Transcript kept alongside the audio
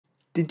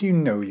Did you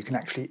know you can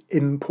actually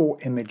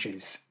import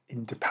images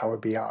into Power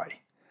BI?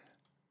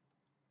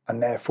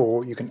 And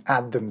therefore you can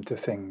add them to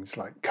things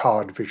like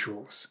card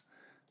visuals.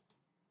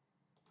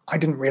 I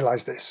didn't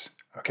realize this,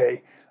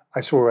 okay?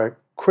 I saw a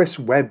Chris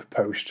Webb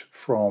post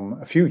from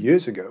a few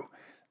years ago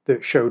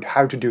that showed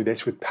how to do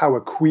this with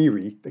Power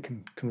Query that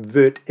can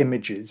convert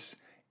images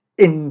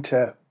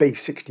into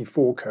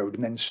base64 code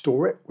and then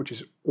store it, which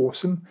is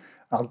awesome.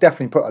 I'll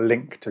definitely put a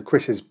link to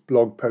Chris's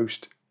blog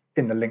post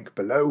in the link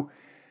below.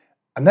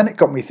 And then it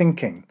got me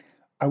thinking,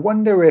 I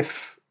wonder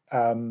if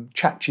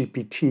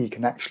ChatGPT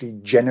can actually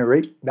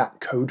generate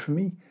that code for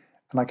me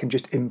and I can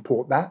just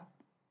import that.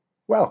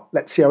 Well,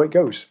 let's see how it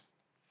goes.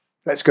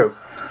 Let's go.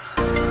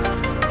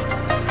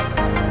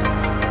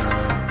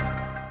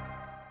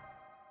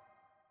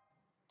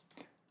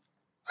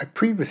 I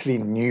previously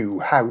knew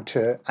how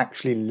to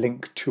actually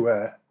link to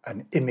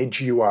an image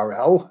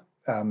URL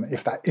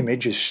if that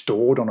image is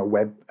stored on a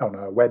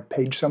web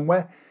page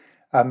somewhere.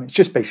 It's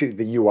just basically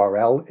the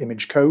URL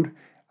image code,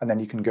 and then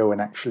you can go and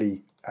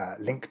actually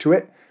link to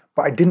it.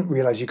 But I didn't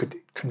realize you could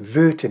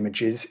convert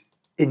images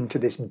into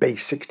this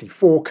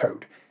base64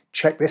 code.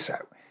 Check this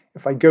out.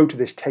 If I go to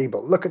this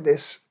table, look at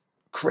this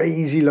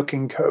crazy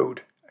looking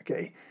code.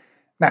 Okay.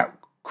 Now,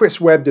 Chris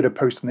Webb did a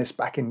post on this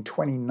back in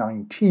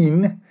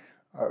 2019.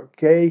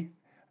 Okay.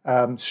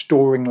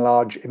 Storing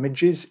large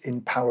images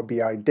in Power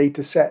BI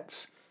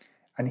datasets.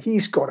 And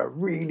he's got a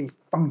really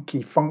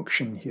funky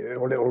function here,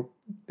 or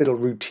little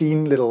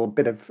routine, little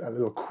bit of a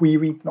little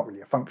query, not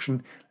really a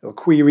function, little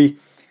query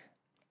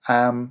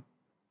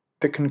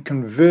that can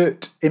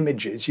convert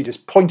images. You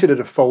just point it at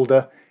a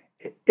folder,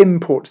 it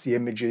imports the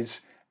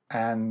images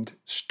and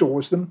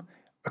stores them.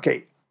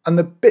 Okay, and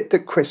the bit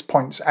that Chris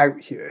points out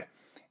here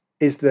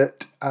is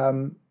that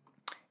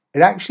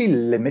it actually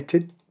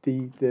limited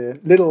the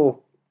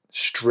little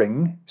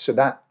string, so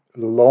that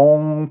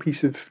long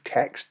piece of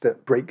text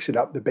that breaks it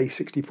up, the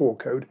base64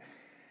 code,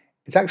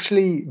 it's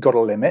actually got a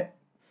limit.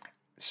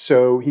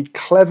 So he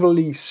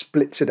cleverly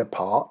splits it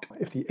apart.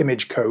 If the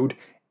image code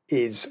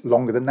is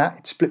longer than that,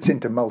 it splits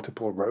into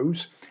multiple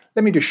rows.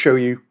 Let me just show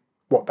you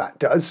what that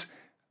does.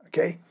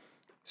 Okay,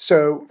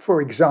 so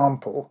for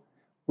example,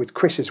 with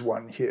Chris's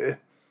one here,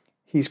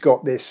 he's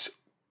got this,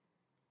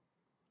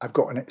 I've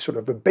got a sort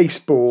of a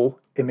baseball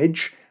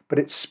image, but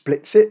it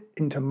splits it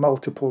into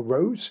multiple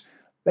rows.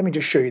 Let me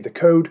just show you the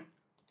code.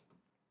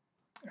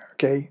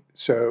 Okay,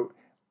 so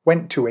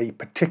went to a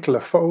particular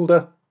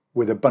folder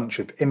with a bunch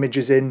of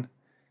images in,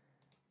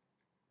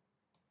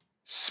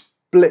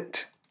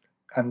 split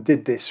and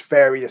did this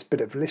various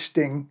bit of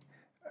listing.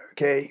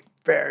 Okay,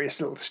 various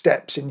little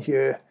steps in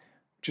here,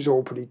 which is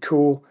all pretty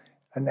cool.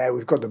 And there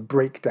we've got the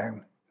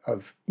breakdown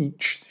of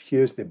each.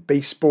 Here's the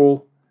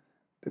baseball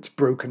that's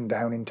broken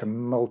down into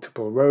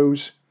multiple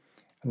rows.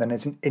 And then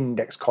there's an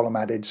index column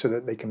added so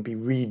that they can be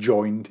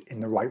rejoined in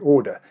the right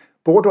order.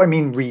 But what do I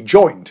mean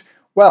rejoined?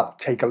 Well,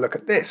 take a look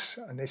at this.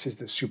 And this is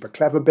the super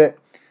clever bit.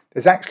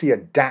 There's actually a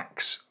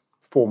DAX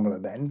formula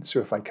then.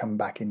 So if I come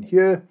back in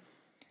here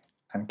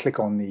and click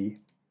on the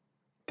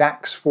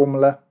DAX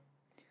formula,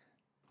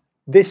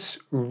 this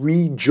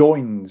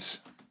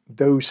rejoins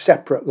those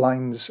separate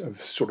lines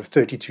of sort of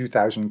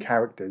 32,000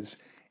 characters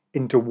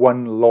into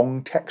one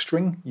long text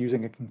string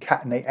using a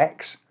concatenate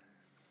X.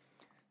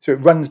 So it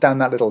runs down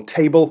that little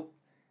table,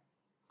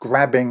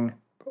 grabbing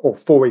or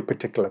for a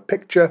particular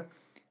picture,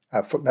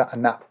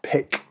 and that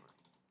pic,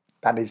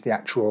 that is the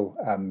actual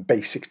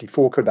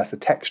base64 code, that's the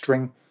text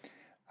string,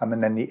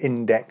 and then the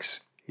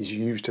index is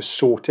used to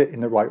sort it in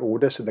the right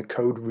order, so the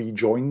code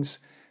rejoins.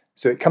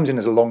 So it comes in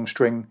as a long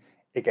string,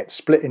 it gets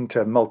split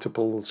into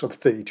multiple sort of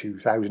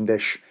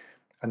 32,000-ish,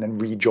 and then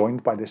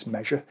rejoined by this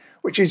measure,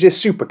 which is just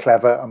super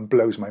clever and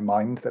blows my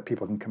mind that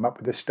people can come up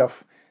with this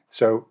stuff.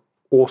 So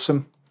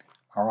awesome.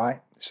 All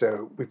right,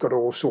 so we've got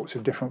all sorts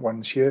of different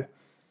ones here.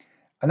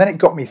 And then it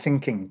got me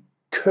thinking,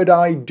 could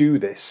I do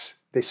this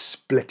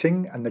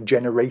splitting and the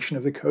generation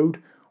of the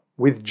code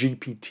with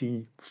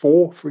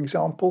GPT-4, for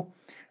example?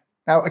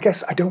 Now, I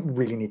guess I don't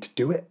really need to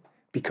do it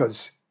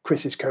because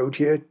Chris's code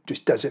here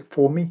just does it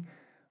for me.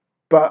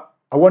 But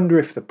I wonder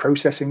if the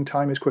processing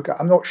time is quicker.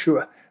 I'm not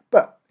sure,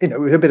 but you know,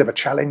 it was a bit of a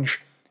challenge.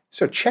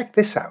 So check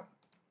this out.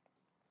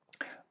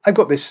 I've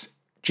got this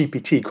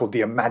GPT called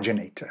the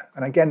Image-inator.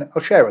 And again,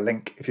 I'll share a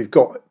link. If you've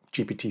got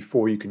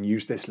GPT-4, you can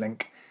use this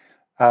link.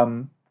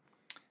 And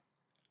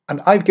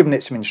I've given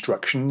it some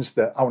instructions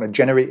that I want to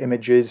generate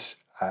images.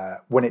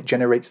 When it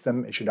generates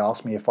them, it should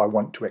ask me if I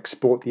want to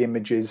export the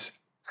images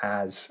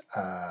as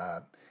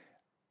a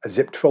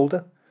zipped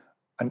folder,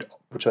 and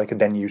which I can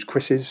then use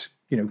Chris's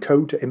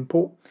code to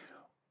import,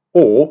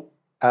 or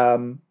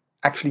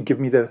actually give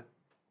me a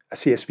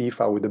CSV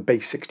file with the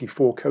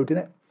base64 code in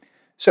it.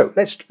 So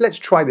let's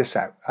try this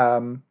out.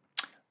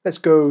 Let's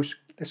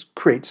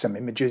create some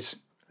images.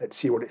 Let's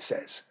see what it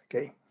says.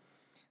 Okay.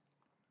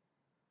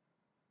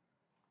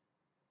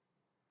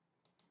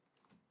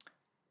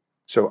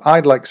 So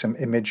I'd like some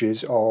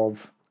images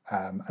of,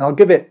 and I'll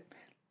give it,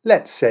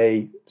 let's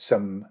say,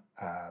 some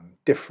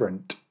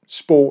different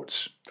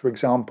sports, for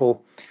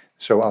example.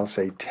 So I'll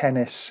say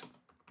tennis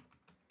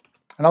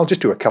And I'll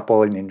just do a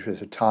couple in the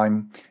interest of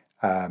time.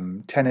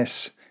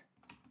 Tennis,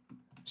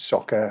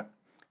 soccer,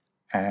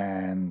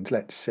 and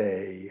let's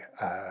say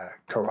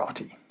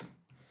karate.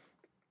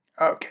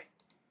 Okay.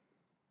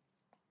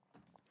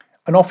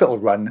 And off it'll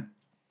run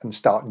and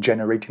start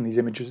generating these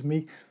images of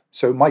me.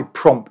 So my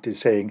prompt is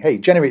saying, hey,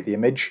 generate the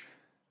image,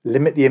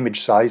 limit the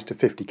image size to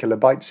 50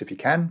 kilobytes if you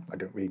can. I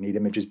don't really need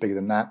images bigger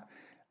than that.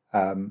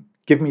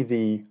 Give me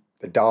the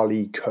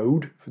DALL-E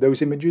code for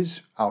those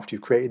images after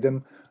you've created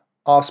them.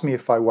 Ask me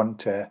if I want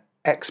to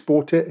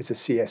export it as a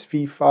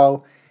CSV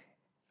file.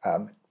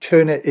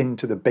 Turn it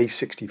into the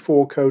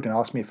base64 code and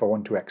ask me if I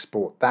want to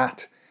export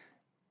that.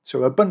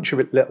 So a bunch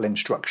of little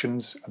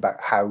instructions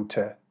about how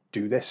to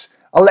do this.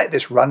 I'll let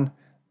this run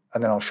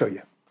and then I'll show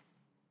you.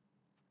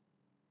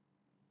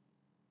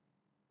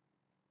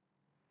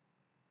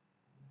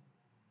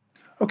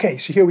 Okay,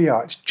 so here we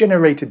are. It's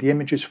generated the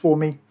images for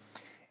me.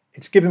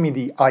 It's given me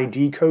the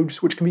ID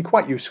codes, which can be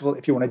quite useful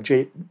if you want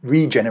to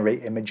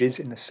regenerate images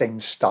in the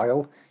same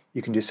style.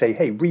 You can just say,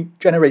 hey,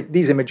 regenerate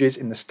these images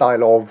in the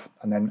style of,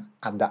 and then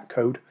add that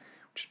code,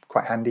 which is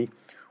quite handy.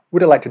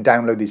 Would I like to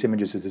download these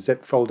images as a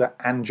zip folder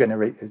and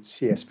generate a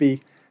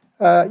CSV?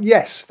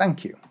 Yes,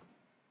 thank you.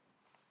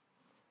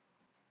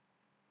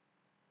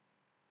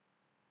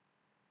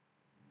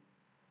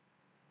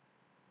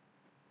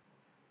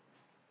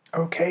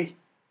 Okay,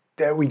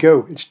 there we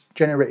go. It's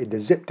generated the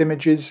zipped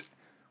images,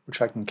 which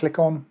I can click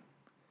on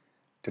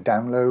to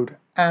download,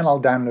 and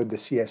I'll download the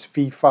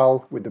CSV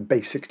file with the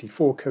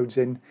base64 codes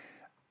in.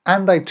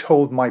 And I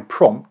told my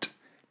prompt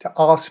to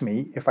ask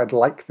me if I'd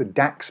like the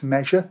DAX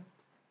measure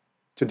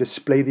to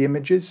display the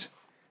images.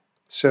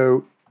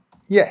 So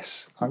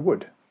yes, I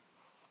would.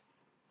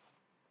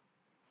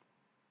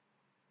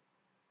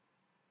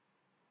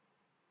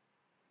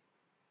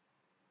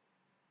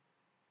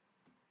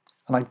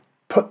 And I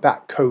put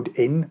that code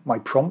in my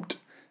prompt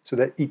so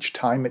that each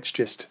time it's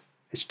just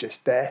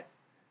there.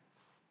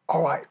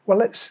 All right, well,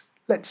 let's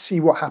see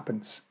what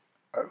happens.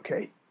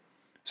 Okay,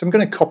 so I'm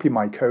going to copy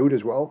my code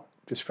as well,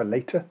 just for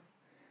later.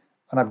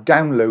 And I've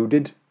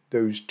downloaded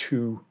those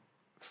two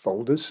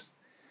folders.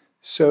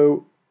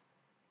 So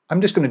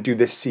I'm just going to do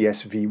this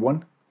CSV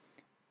one.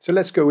 So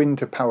let's go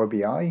into Power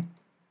BI.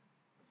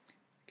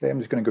 Okay, I'm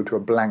just going to go to a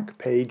blank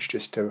page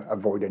just to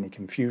avoid any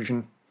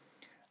confusion.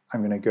 I'm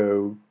going to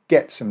go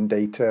get some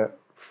data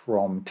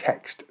from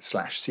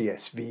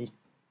text/CSV.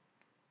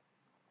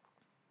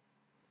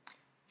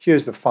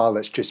 Here's the file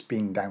that's just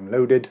been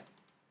downloaded.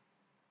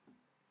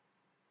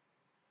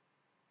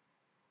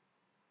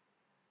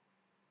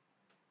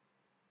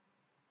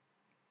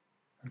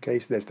 Okay,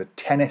 so there's the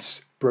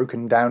tennis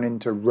broken down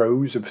into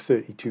rows of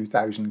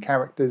 32,000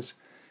 characters,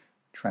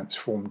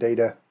 transform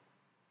data.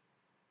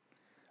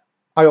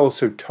 I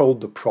also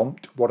told the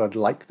prompt what I'd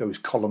like those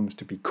columns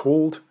to be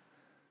called.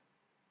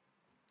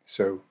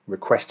 So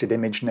requested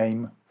image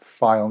name,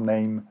 file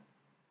name,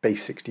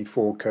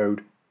 base64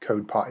 code,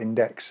 code part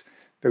index.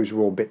 Those are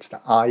all bits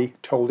that I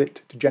told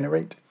it to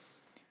generate.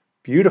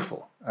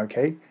 Beautiful,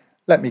 okay.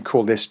 Let me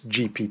call this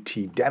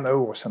GPT demo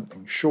or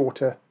something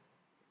shorter.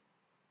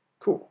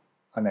 Cool,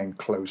 and then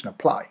close and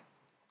apply.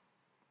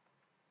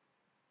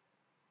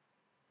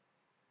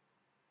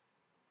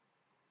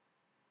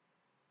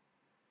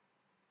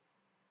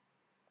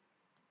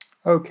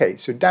 Okay,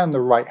 so down the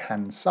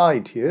right-hand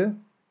side here,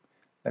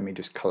 let me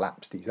just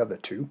collapse these other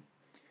two.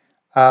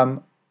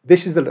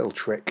 This is the little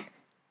trick.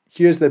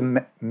 Here's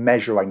the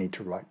measure I need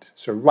to write.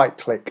 So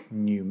right-click,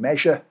 new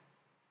measure.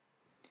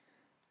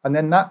 And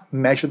then that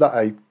measure that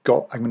I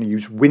got, I'm going to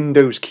use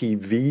Windows key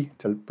V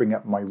to bring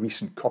up my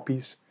recent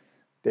copies.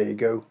 There you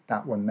go,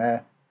 that one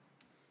there.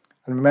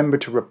 And remember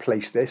to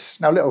replace this.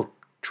 Now, little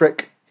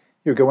trick.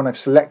 Here we go, when I've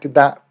selected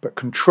that, but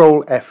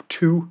Control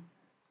F2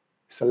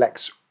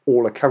 selects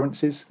all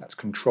occurrences. That's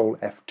Control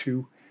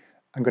F2.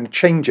 I'm going to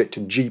change it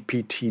to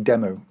GPT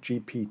demo.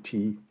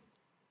 GPT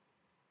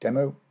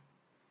demo.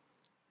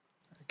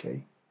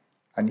 Okay,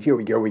 and here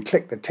we go, we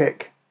click the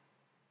tick.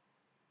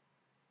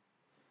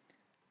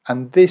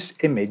 And this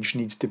image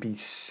needs to be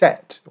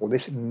set, or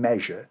this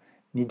measure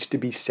needs to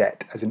be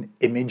set as an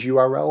image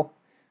URL.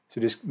 So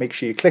just make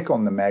sure you click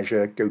on the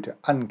measure, go to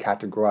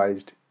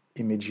uncategorized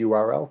image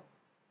URL.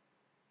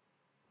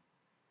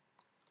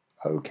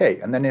 Okay,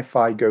 and then if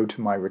I go to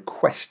my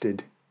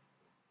requested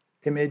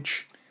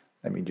image,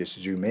 let me just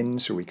zoom in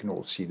so we can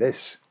all see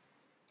this.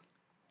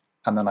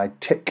 And then I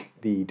tick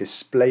the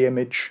display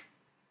image.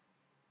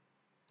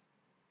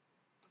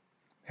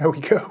 There we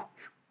go.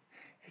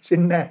 It's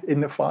in there,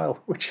 in the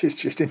file, which is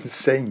just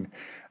insane.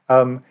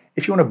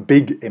 If you want a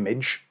big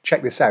image,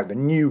 check this out, the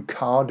new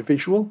card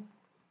visual.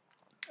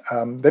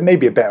 There may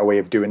be a better way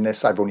of doing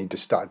this. I've only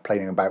just started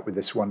playing about with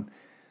this one.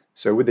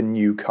 So with the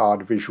new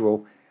card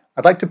visual,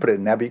 I'd like to put it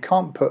in there, but you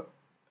can't put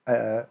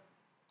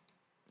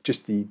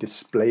just the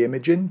display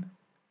image in.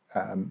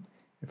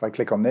 If I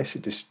click on this,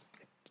 it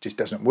just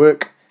doesn't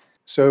work.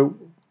 So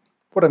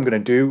what I'm going to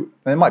do,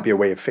 and there might be a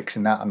way of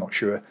fixing that, I'm not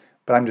sure,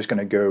 but I'm just going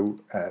to go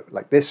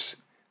like this.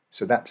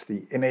 So that's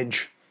the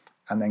image,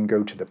 and then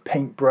go to the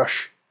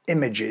paintbrush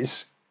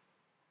images,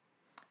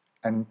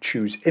 and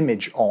choose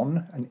image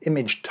on, and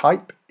image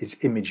type is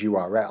image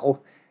URL,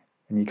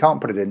 and you can't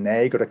put it in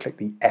there, you've got to click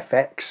the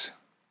FX.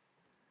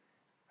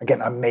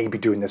 Again, I may be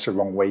doing this the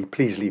wrong way.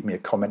 Please leave me a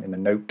comment in the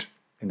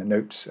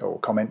notes or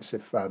comments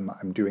if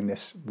I'm doing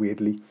this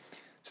weirdly.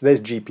 So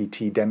there's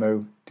GPT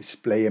demo,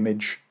 display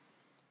image,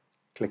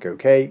 click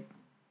OK.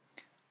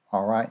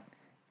 All right,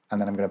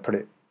 and then I'm going to put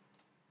it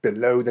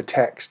below the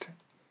text.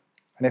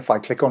 And if I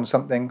click on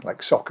something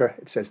like soccer,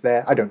 it says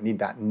there, I don't need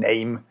that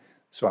name.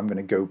 So I'm going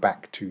to go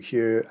back to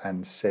here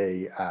and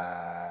say,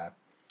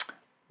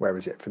 where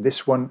is it for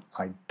this one?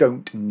 I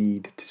don't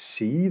need to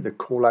see the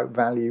call out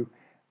value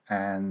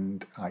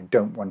and I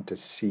don't want to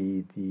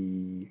see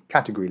the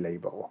category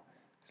label.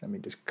 So let me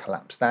just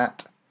collapse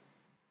that.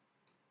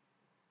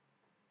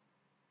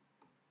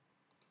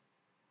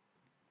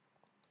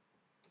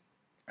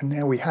 And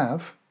there we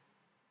have,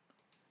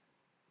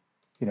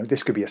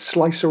 this could be a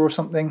slicer or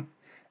something.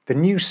 The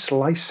new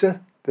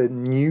slicer,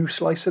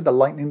 the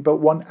lightning bolt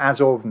one, as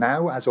of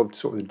now, as of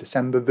sort of the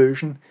December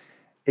version,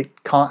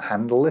 it can't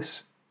handle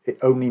this. It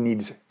only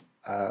needs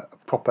a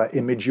proper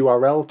image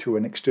URL to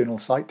an external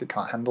site. It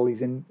can't handle these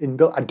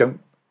inbuilt.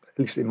 at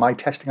least in my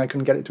testing, I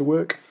couldn't get it to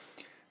work.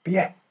 But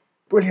yeah,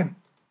 brilliant.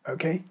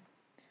 Okay.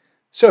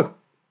 So,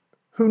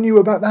 who knew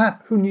about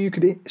that? Who knew you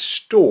could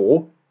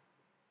store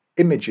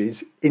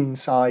images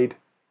inside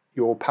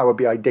your Power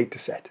BI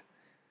dataset?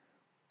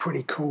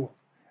 Pretty cool.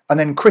 And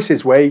then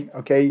Chris's way,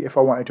 okay, if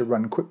I wanted to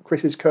run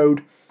Chris's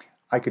code,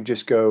 I could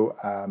just go,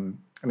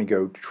 let me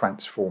go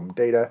transform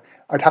data.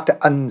 I'd have to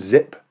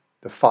unzip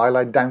the file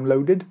I'd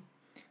downloaded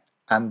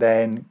and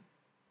then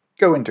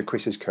go into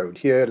Chris's code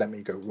here. Let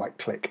me go right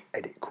click,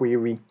 edit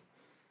query,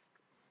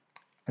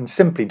 and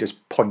simply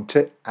just point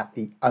it at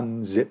the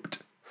unzipped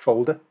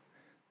folder.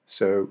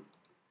 So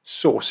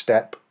source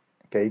step,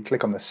 okay,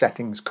 click on the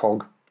settings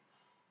cog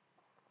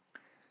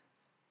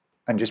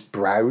and just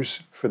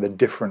browse for the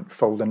different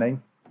folder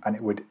name, and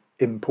it would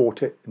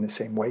import it in the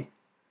same way.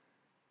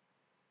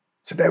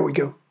 So there we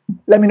go.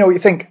 Let me know what you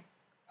think.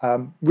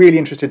 Really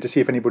interested to see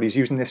if anybody's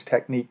using this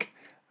technique.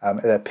 Are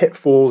there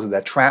pitfalls, are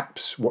there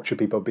traps? What should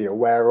people be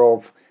aware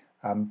of?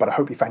 But I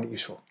hope you find it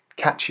useful.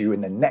 Catch you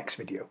in the next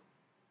video.